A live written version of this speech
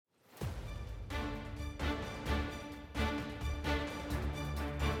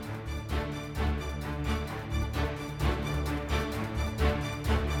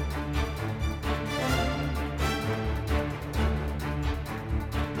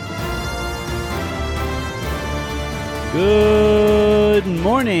Good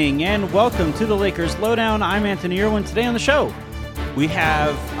morning and welcome to the Lakers Lowdown. I'm Anthony Irwin. Today on the show, we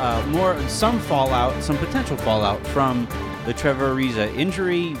have some potential fallout from the Trevor Ariza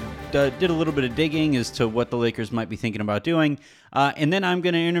injury. Did a little bit of digging as to what the Lakers might be thinking about doing. And then I'm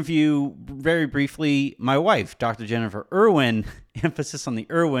going to interview very briefly my wife, Dr. Jennifer Irwin, emphasis on the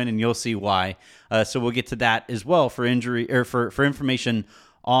Irwin, and you'll see why. So we'll get to that as well for information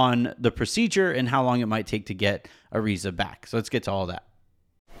on the procedure and how long it might take to get Ariza back. So let's get to all that.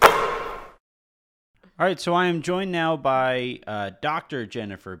 All right, so I am joined now by Dr.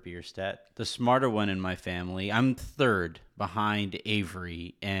 Jennifer Bierstedt, the smarter one in my family. I'm third behind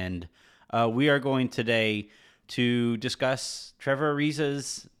Avery, and we are going today to discuss Trevor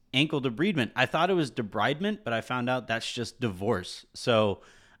Ariza's ankle debridement. I thought it was debridement, but I found out that's just divorce. So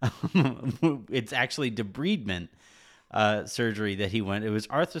it's actually debridement surgery that he went. It was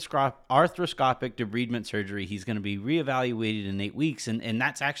arthroscopic debridement surgery. He's going to be reevaluated in 8 weeks, and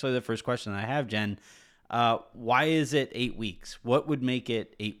that's actually the first question I have, Jen. Why is it 8 weeks? What would make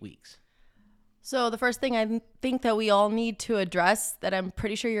it 8 weeks? So the first thing I think that we all need to address that I'm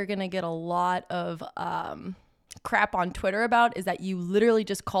pretty sure you're going to get a lot of crap on Twitter about is that you literally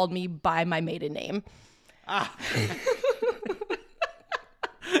just called me by my maiden name.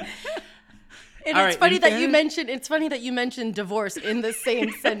 And it's funny that you mentioned divorce in the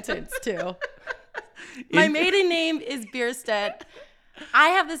same sentence too. My maiden name is Bierstedt. I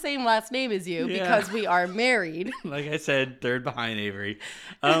have the same last name as you because we are married. Like I said, third behind Avery.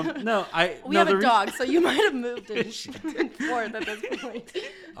 We have a dog, so you might have moved in fourth at this point.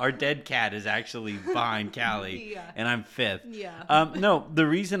 Our dead cat is actually behind Callie, and I'm fifth. Yeah. No, the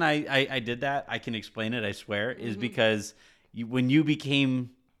reason I did that, I can explain it, I swear, is because when you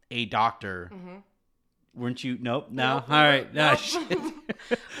became a doctor, weren't you? Nope. No. Nope, All right. No. Nope. Shit.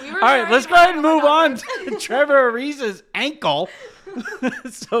 All right. Let's go ahead and move on to Trevor Ariza's ankle.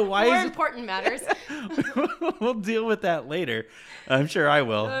 So why More is important matters? We'll deal with that later. I'm sure I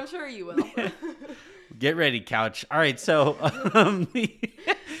will. I'm sure you will. Get ready, couch. All right. So,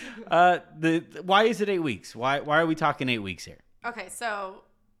 why is it 8 weeks? Why are we talking 8 weeks here? Okay. So,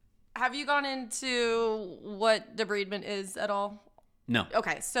 have you gone into what debridement is at all? No.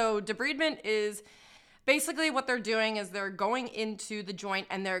 Okay, so debridement is basically what they're doing is they're going into the joint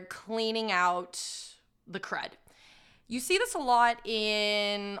and they're cleaning out the crud. You see this a lot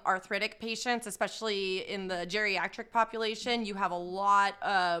in arthritic patients, especially in the geriatric population. You have a lot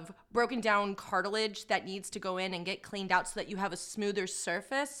of broken down cartilage that needs to go in and get cleaned out so that you have a smoother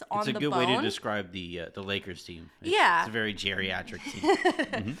surface on the bone. It's a good way to describe the Lakers team. It's a very geriatric team.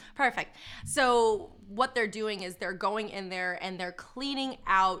 Mm-hmm. Perfect. So what they're doing is they're going in there and they're cleaning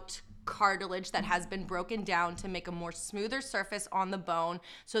out cartilage that has been broken down to make a more smoother surface on the bone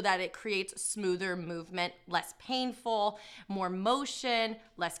so that it creates smoother movement, less painful, more motion,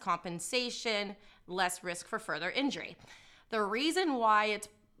 less compensation, less risk for further injury. The reason why it's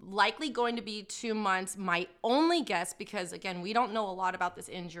likely going to be 2 months, my only guess, because again, we don't know a lot about this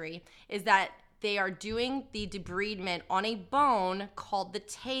injury, is that they are doing the debridement on a bone called the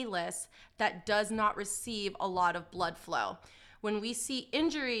talus that does not receive a lot of blood flow. When we see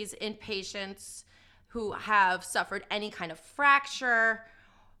injuries in patients who have suffered any kind of fracture,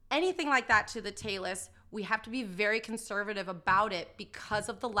 anything like that to the talus, we have to be very conservative about it because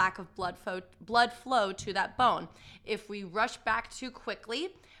of the lack of blood flow to that bone. If we rush back too quickly,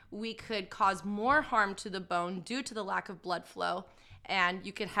 we could cause more harm to the bone due to the lack of blood flow, and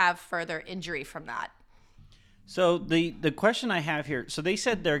you could have further injury from that. So the question I have here, so they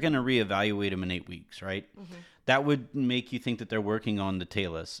said they're going to reevaluate him in 8 weeks, right? Mm-hmm. That would make you think that they're working on the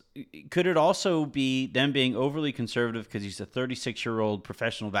talus. Could it also be them being overly conservative because he's a 36-year-old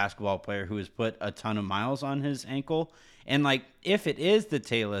professional basketball player who has put a ton of miles on his ankle? And like, if it is the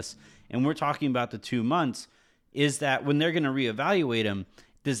talus, and we're talking about the 2 months, is that when they're going to reevaluate him,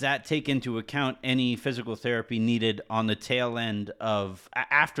 does that take into account any physical therapy needed on the tail end of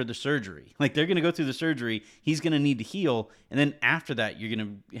after the surgery? Like, they're going to go through the surgery, he's going to need to heal, and then after that, you're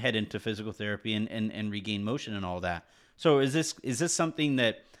going to head into physical therapy and regain motion and all that. So is this something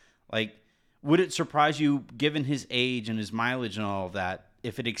that, like, would it surprise you, given his age and his mileage and all of that,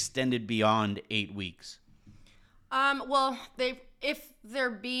 if it extended beyond 8 weeks? Well, if they're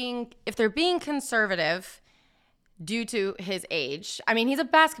being conservative due to his age. I mean, he's a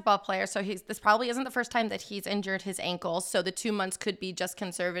basketball player, so this probably isn't the first time that he's injured his ankle, so the 2 months could be just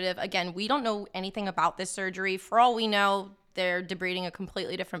conservative. Again, we don't know anything about this surgery. For all we know, they're debriding a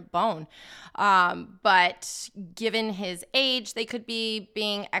completely different bone. But given his age, they could be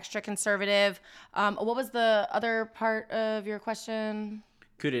being extra conservative. What was the other part of your question?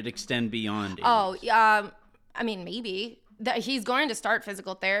 Could it extend beyond age? Oh, I mean, maybe. He's going to start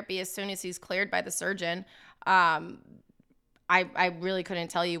physical therapy as soon as he's cleared by the surgeon. I really couldn't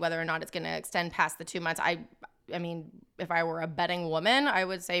tell you whether or not it's going to extend past the 2 months. I mean, if I were a betting woman, I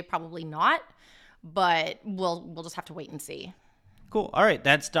would say probably not, but we'll just have to wait and see. Cool. All right,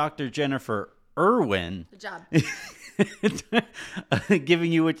 that's Dr. Jennifer Irwin. Good job.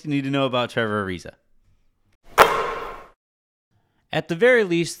 Giving you what you need to know about Trevor Ariza. At the very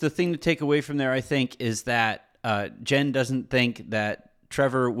least, the thing to take away from there, I think, is that Jen doesn't think that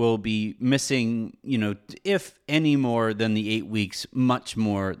Trevor will be missing, if any more than the 8 weeks, much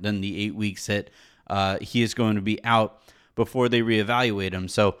more than the 8 weeks that he is going to be out before they reevaluate him.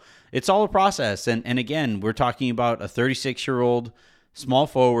 So it's all a process. And again, we're talking about a 36-year-old small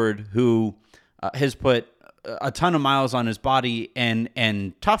forward who has put a ton of miles on his body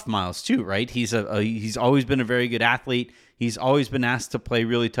and tough miles too, right? He's always been a very good athlete. He's always been asked to play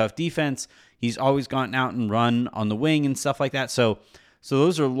really tough defense. He's always gone out and run on the wing and stuff like that. So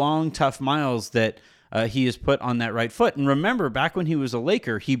those are long, tough miles that he has put on that right foot. And remember, back when he was a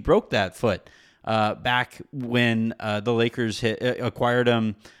Laker, he broke that foot back when the Lakers acquired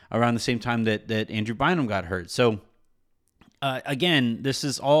him around the same time that Andrew Bynum got hurt. So again, this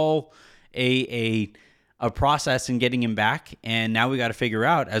is all a process in getting him back. And now we got to figure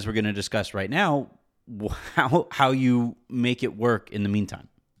out, as we're going to discuss right now, how you make it work in the meantime.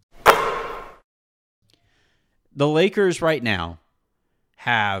 The Lakers right now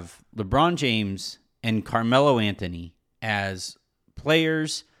have LeBron James and Carmelo Anthony as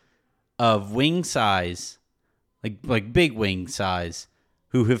players of wing size, like big wing size,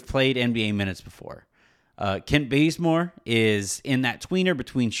 who have played NBA minutes before. Kent Bazemore is in that tweener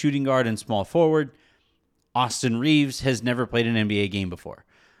between shooting guard and small forward. Austin Reeves has never played an NBA game before.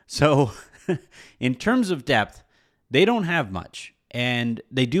 So in terms of depth, they don't have much. And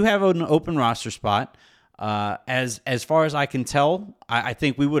they do have an open roster spot. As far as I can tell, I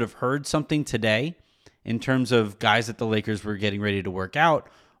think we would have heard something today in terms of guys that the Lakers were getting ready to work out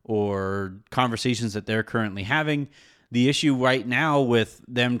or conversations that they're currently having. The issue right now with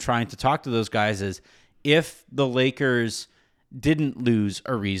them trying to talk to those guys is if the Lakers didn't lose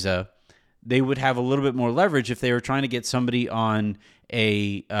Ariza, they would have a little bit more leverage if they were trying to get somebody on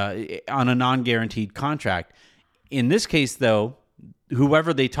a non-guaranteed contract. In this case, though,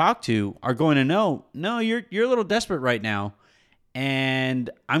 whoever they talk to are going to know, no, you're a little desperate right now,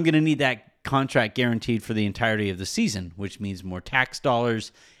 and I'm going to need that contract guaranteed for the entirety of the season, which means more tax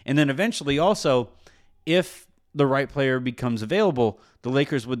dollars. And then eventually also, if the right player becomes available, the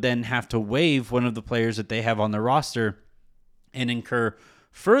Lakers would then have to waive one of the players that they have on their roster and incur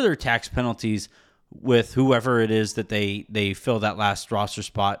further tax penalties with whoever it is that they fill that last roster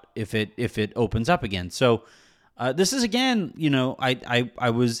spot if it opens up again. So this is, again, I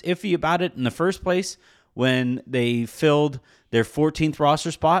was iffy about it in the first place when they filled their 14th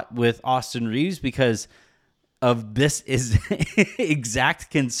roster spot with Austin Reeves because of this is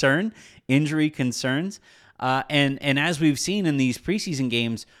exact concern, injury concerns. And as we've seen in these preseason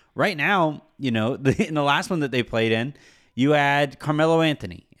games right now, in the last one that they played in, you had Carmelo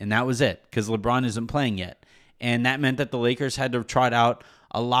Anthony, and that was it because LeBron isn't playing yet. And that meant that the Lakers had to trot out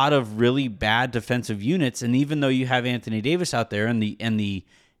a lot of really bad defensive units. And even though you have Anthony Davis out there, and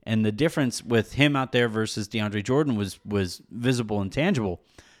the difference with him out there versus DeAndre Jordan was visible and tangible.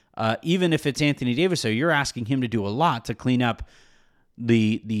 Even if it's Anthony Davis, so you're asking him to do a lot to clean up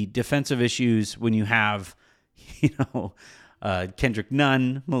the defensive issues when you have, Kendrick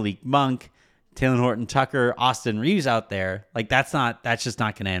Nunn, Malik Monk, Taylor Horton-Tucker, Austin Reeves out there. Like that's just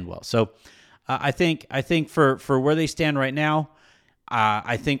not going to end well. So I think for where they stand right now,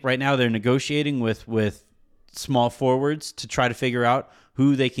 I think right now they're negotiating with small forwards to try to figure out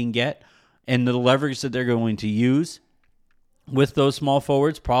who they can get and the leverage that they're going to use with those small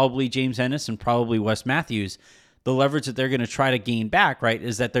forwards, probably James Ennis and probably Wes Matthews. The leverage that they're going to try to gain back, right,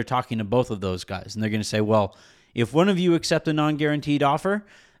 is that they're talking to both of those guys. And they're going to say, well, if one of you accept a non-guaranteed offer,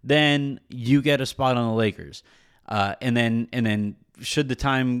 then you get a spot on the Lakers. And then should the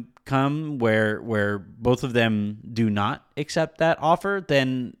time come where both of them do not accept that offer,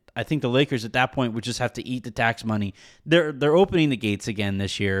 then I think the Lakers at that point would just have to eat the tax money. They're opening the gates again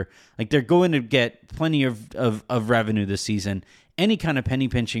this year. Like they're going to get plenty of revenue this season. Any kind of penny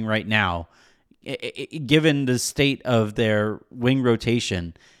pinching right now, given the state of their wing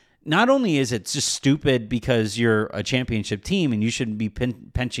rotation, not only is it just stupid because you're a championship team and you shouldn't be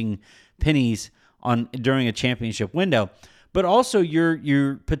pinching pennies during a championship window, but also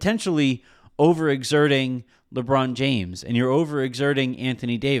you're potentially overexerting LeBron James and you're overexerting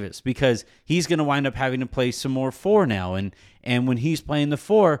Anthony Davis, because he's going to wind up having to play some more 4 now. And when he's playing the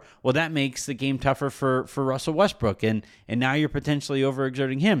 4, well, that makes the game tougher for Russell Westbrook. And now you're potentially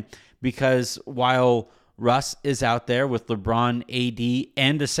overexerting him, because while Russ is out there with LeBron, AD,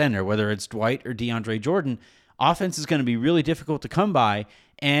 and a center, whether it's Dwight or DeAndre Jordan, offense is going to be really difficult to come by.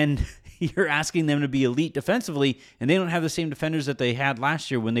 And you're asking them to be elite defensively, and they don't have the same defenders that they had last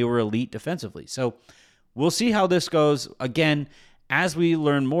year when they were elite defensively. So we'll see how this goes. Again, as we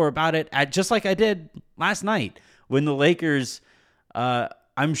learn more about it, just like I did last night when the Lakers,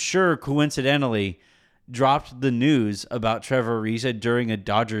 I'm sure coincidentally, dropped the news about Trevor Ariza during a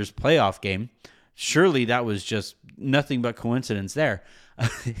Dodgers playoff game. Surely that was just nothing but coincidence there.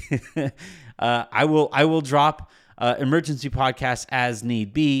 I will drop emergency podcasts as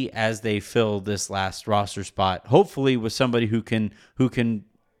need be as they fill this last roster spot, hopefully with somebody who can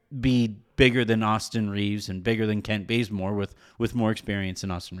be bigger than Austin Reeves and bigger than Kent Bazemore with more experience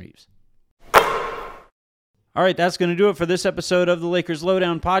than Austin Reeves. All right, that's going to do it for this episode of the Lakers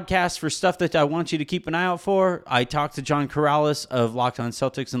Lowdown podcast. For stuff that I want you to keep an eye out for, I talked to John Corrales of Locked On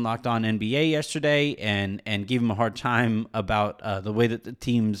Celtics and Locked On NBA yesterday and gave him a hard time about the way that the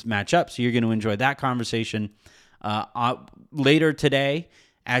teams match up. So you're going to enjoy that conversation. Later today,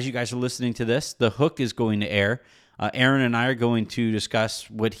 as you guys are listening to this, The Hook is going to air. Aaron and I are going to discuss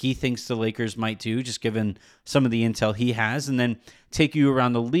what he thinks the Lakers might do, just given some of the intel he has, and then take you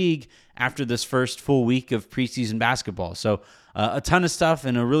around the league after this first full week of preseason basketball. So a ton of stuff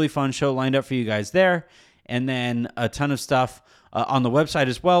and a really fun show lined up for you guys there. And then a ton of stuff on the website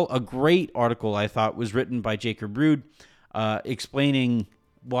as well. A great article, I thought, was written by Jacob Rude explaining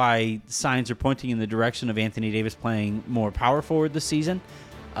why signs are pointing in the direction of Anthony Davis playing more power forward this season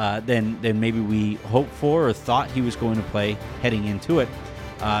than maybe we hoped for or thought he was going to play heading into it.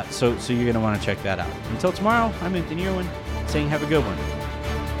 So you're going to want to check that out. Until tomorrow, I'm Anthony Irwin saying have a good one.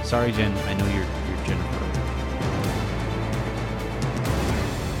 Sorry, Jen. I know you're Jennifer.